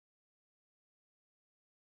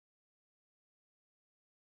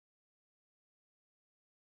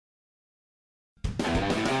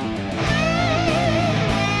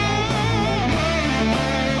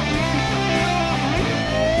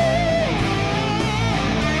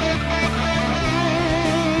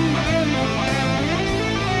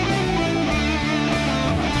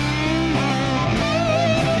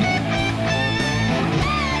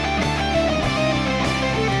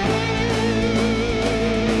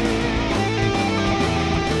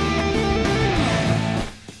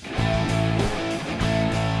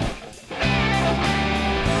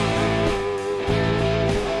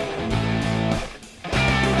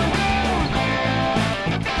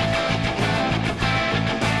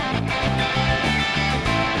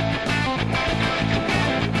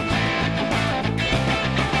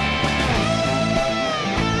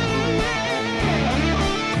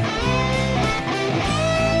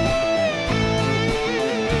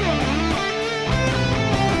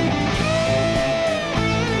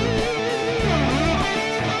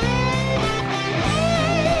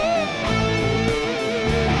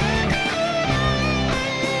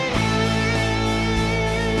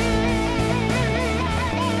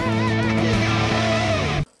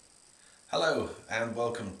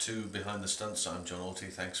welcome to Behind the Stunts. I'm John Alty.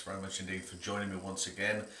 Thanks very much indeed for joining me once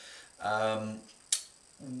again.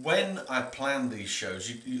 When I plan these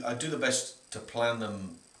shows, I do the best to plan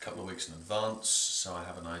them a couple of weeks in advance, so I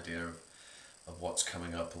have an idea of what's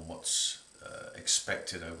coming up and what's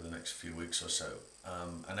expected over the next few weeks or so.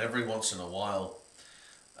 And every once in a while,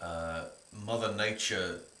 Mother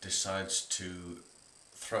Nature decides to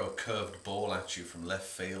throw a curved ball at you from left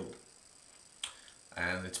field.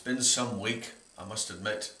 And it's been some week, I must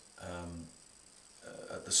admit.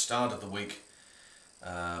 At the start of the week,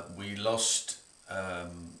 we lost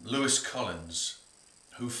Lewis Collins,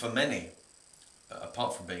 who for many,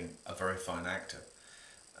 apart from being a very fine actor,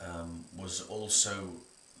 was also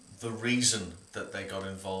the reason that they got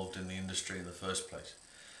involved in the industry in the first place.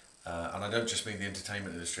 And I don't just mean the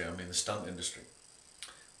entertainment industry, I mean the stunt industry.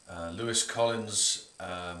 Lewis Collins,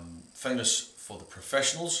 famous for The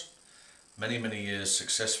Professionals, many years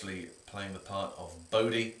successfully playing the part of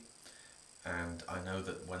Bodie, and I know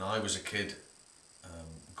that when I was a kid,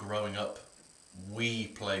 growing up, we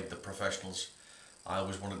played The Professionals. I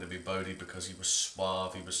always wanted to be Bodie because he was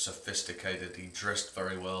suave, he was sophisticated, he dressed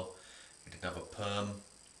very well, he didn't have a perm,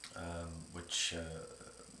 which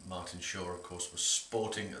Martin Shaw of course was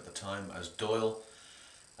sporting at the time as Doyle,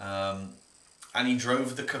 and he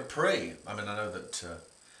drove the Capri. I mean, I know that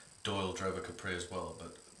Doyle drove a Capri as well,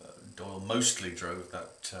 but Doyle mostly drove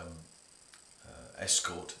that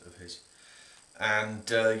Escort of his, and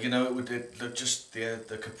you know,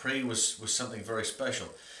 the Capri was something very special.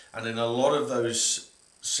 And in a lot of those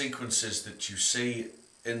sequences that you see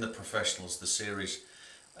in The Professionals, the series,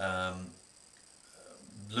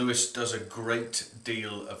 Lewis does a great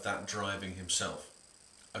deal of that driving himself,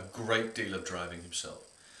 a great deal of driving himself.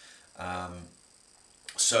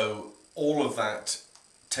 So all of that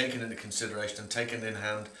taken into consideration and taken in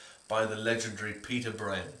hand by the legendary Peter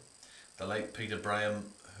Braham, the late Peter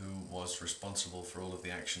Braham, who was responsible for all of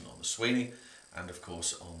the action on the Sweeney and of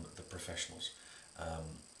course on The Professionals.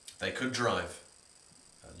 They could drive.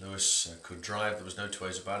 Lewis could drive, there was no two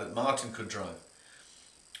ways about it. Martin could drive,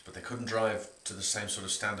 but they couldn't drive to the same sort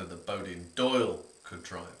of standard that Bodie and Doyle could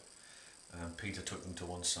drive. Peter took them to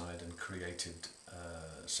one side and created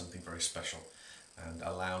something very special and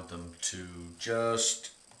allowed them to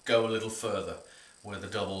just go a little further. Where the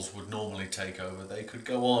doubles would normally take over, they could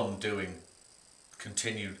go on doing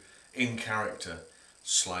continued in character,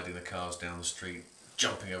 sliding the cars down the street,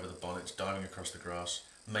 jumping over the bonnets, diving across the grass,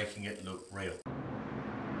 making it look real.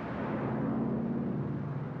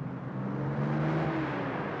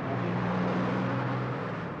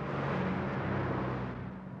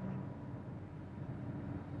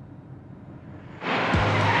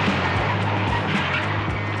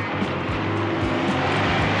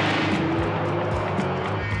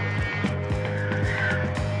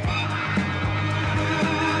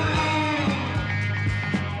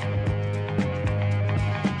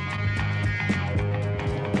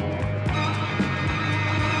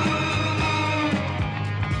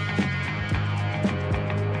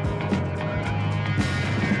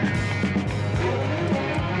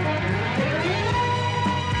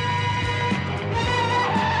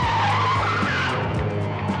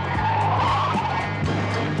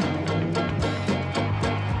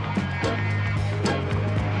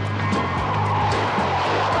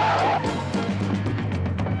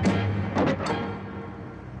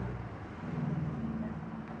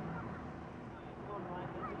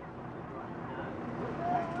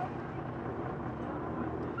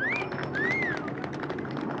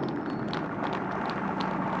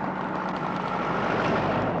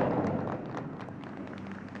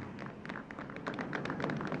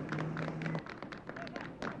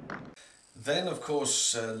 Then, of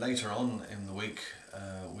course, later on in the week,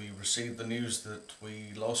 we received the news that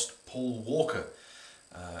we lost Paul Walker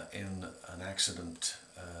in an accident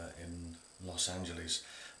in Los Angeles.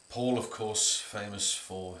 Paul, of course, famous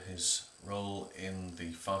for his role in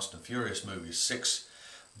the Fast and Furious movies, 6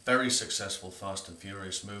 very successful Fast and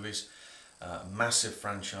Furious movies, massive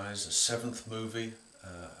franchise. A 7th movie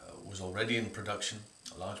was already in production,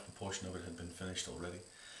 a large proportion of it had been finished already,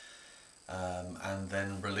 and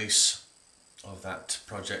then release of that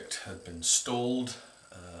project had been stalled,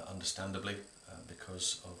 understandably,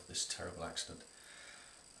 because of this terrible accident.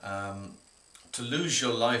 To lose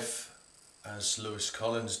your life as Lewis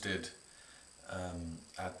Collins did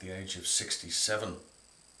at the age of 67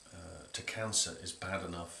 to cancer is bad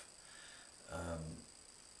enough,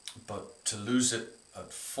 but to lose it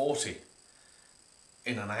at 40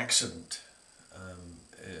 in an accident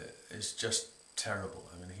is just terrible.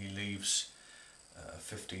 I mean, he leaves a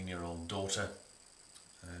 15-year-old daughter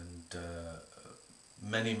and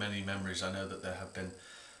many, many memories. I know that there have been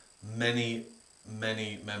many,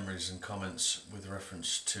 many memories and comments with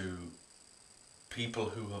reference to people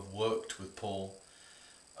who have worked with Paul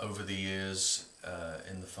over the years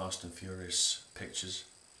in the Fast and Furious pictures,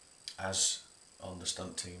 as on the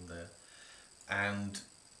stunt team there. And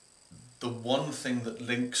the one thing that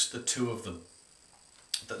links the two of them,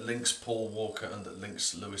 that links Paul Walker and that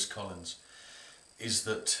links Lewis Collins, is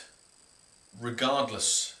that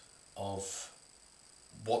regardless of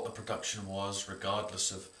what the production was,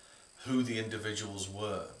 regardless of who the individuals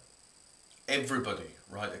were, everybody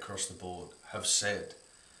right across the board have said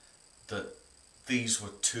that these were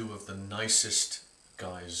two of the nicest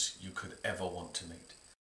guys you could ever want to meet.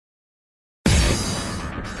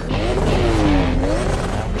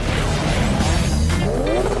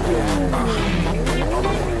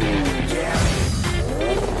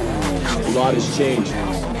 A lot has changed.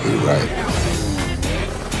 You're right.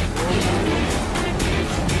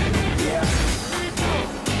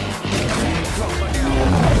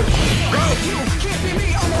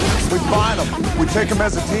 We find them, we take them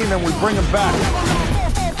as a team, and we bring them back.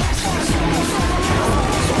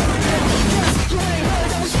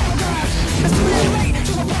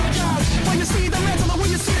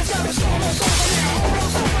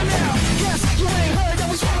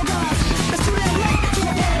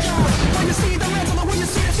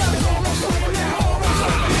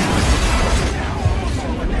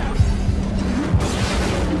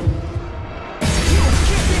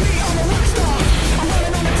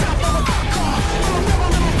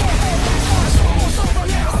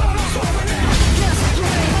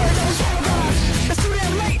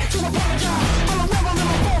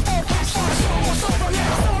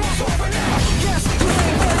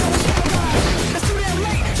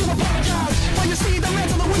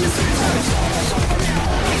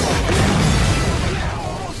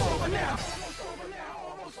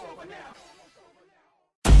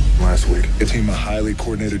 Last week, a team of highly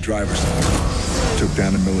coordinated drivers took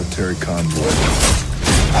down a military convoy.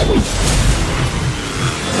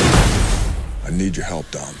 I need your help,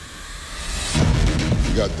 Dom.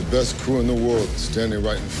 You got the best crew in the world standing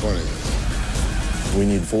right in front of you. We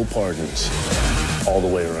need full pardons all the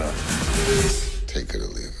way around. Take it or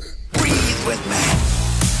leave it. Breathe with me.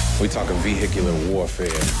 We talking vehicular warfare.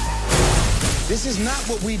 This is not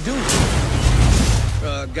what we do.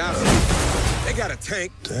 Guys, they got a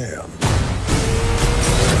tank. Damn.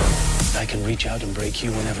 I can reach out and break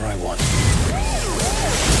you whenever I want.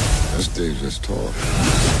 That's dangerous talk.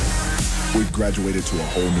 We've graduated to a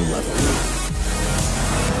whole new level.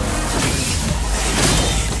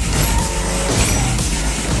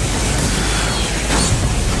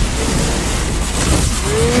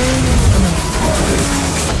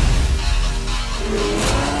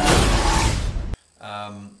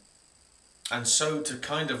 And so to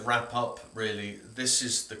kind of wrap up, really, this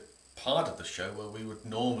is the part of the show where we would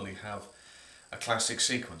normally have a classic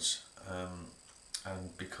sequence.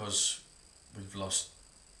 And because we've lost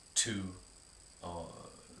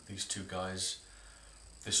these two guys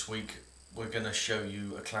this week, we're going to show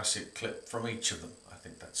you a classic clip from each of them. I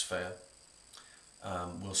think that's fair.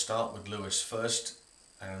 We'll start with Lewis first,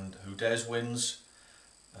 and Who Dares Wins,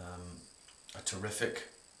 a terrific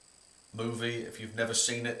movie. If you've never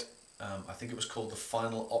seen it, I think it was called The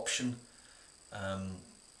Final Option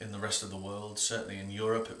in the rest of the world. Certainly in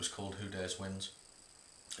Europe it was called Who Dares Wins.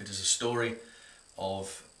 It is a story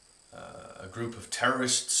of a group of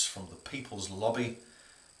terrorists from the People's Lobby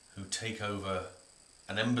who take over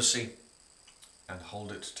an embassy and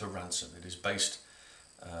hold it to ransom. It is based,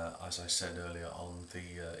 as I said earlier, on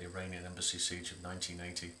the Iranian embassy siege of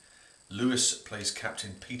 1980. Lewis plays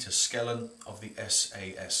Captain Peter Skellen of the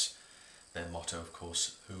SAS. Their motto, of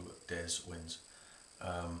course, Who Dares Wins.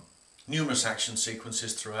 Numerous action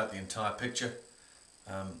sequences throughout the entire picture.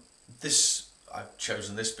 I've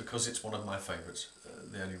chosen this because it's one of my favourites.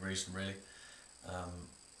 The only reason, really.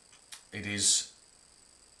 It is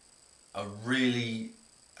a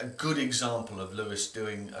good example of Lewis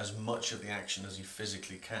doing as much of the action as he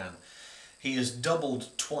physically can. He is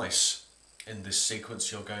doubled twice in this sequence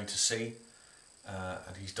you're going to see,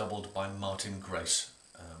 and he's doubled by Martin Grace.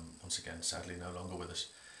 Once again, sadly no longer with us,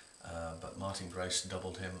 but Martin Grace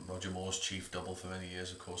doubled him. Roger Moore's chief double for many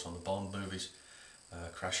years, of course, on the Bond movies,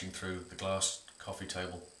 crashing through the glass coffee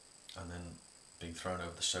table and then being thrown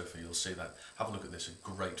over the sofa. You'll see that. Have a look at this, a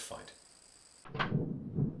great fight.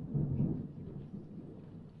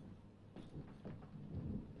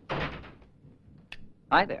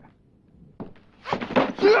 Hi there.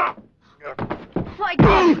 My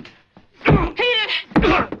God! Hate it!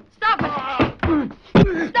 Stop it!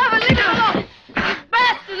 Stop it! Leave him alone!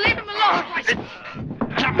 Bastard, leave him alone!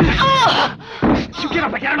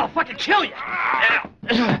 kill you!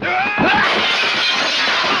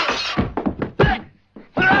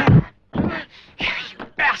 You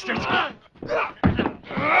bastards!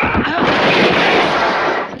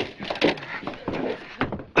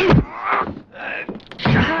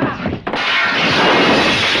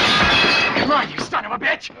 Come on, you son of a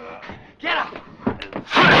bitch! Get up!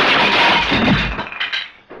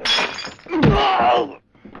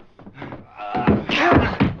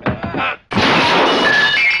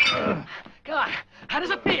 God, how does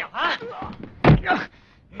it feel, huh?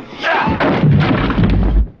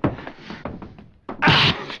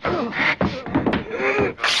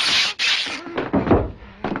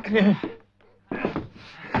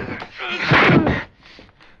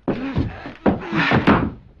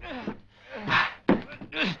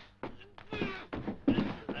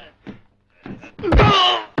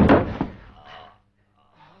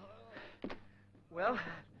 Well,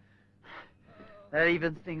 that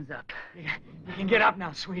evens things up. You can get up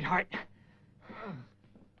now, sweetheart.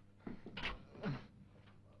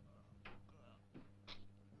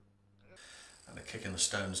 And a kick in the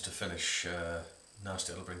stones to finish.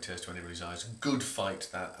 Nasty, it'll bring tears to anybody's eyes. Good fight,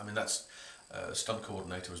 that. I mean, that's stunt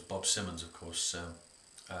coordinator was Bob Simmons, of course.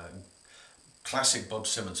 Classic Bob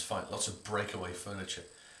Simmons fight. Lots of breakaway furniture,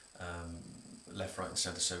 left, right, and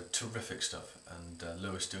centre. So terrific stuff. And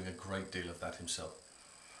Lewis doing a great deal of that himself.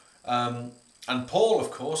 And Paul,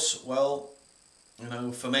 of course. Well, you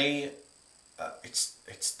know, for me,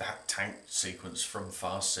 it's that tank sequence from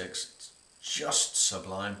Fast 6. It's just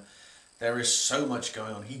sublime. There is so much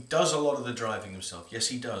going on. He does a lot of the driving himself. Yes,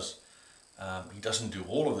 he does. He doesn't do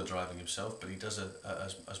all of the driving himself, but he does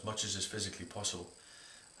as much as is physically possible.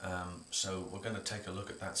 So we're going to take a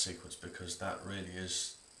look at that sequence, because that really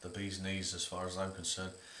is the bee's knees as far as I'm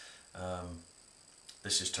concerned.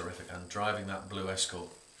 This is terrific. And driving that blue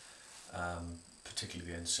Escort,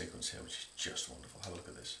 particularly the end sequence here, which is just wonderful. Have a look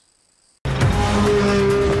at this.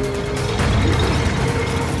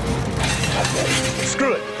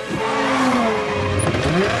 Screw it.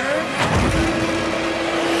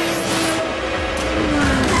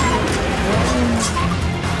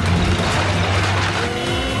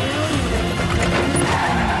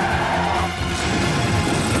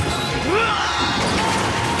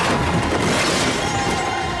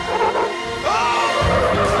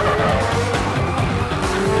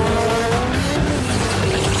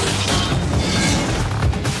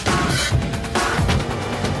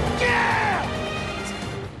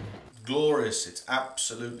 Glorious, it's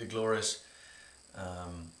absolutely glorious.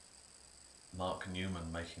 Mark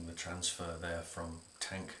Newman making the transfer there from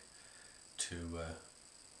tank to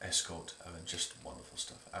Escort. I mean, just wonderful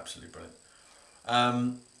stuff, absolutely brilliant.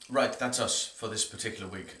 Right, that's us for this particular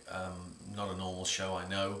week. Not a normal show, I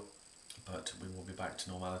know, but we will be back to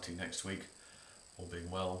normality next week, all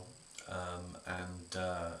being well.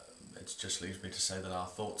 It just leaves me to say that our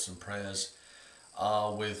thoughts and prayers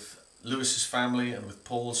are with Lewis's family and with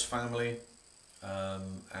Paul's family,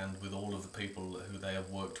 and with all of the people who they have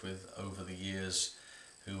worked with over the years,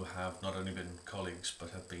 who have not only been colleagues but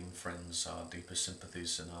have been friends. Our deepest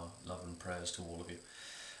sympathies and our love and prayers to all of you.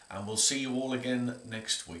 And we'll see you all again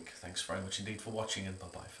next week. Thanks very much indeed for watching, and bye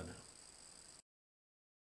bye for now.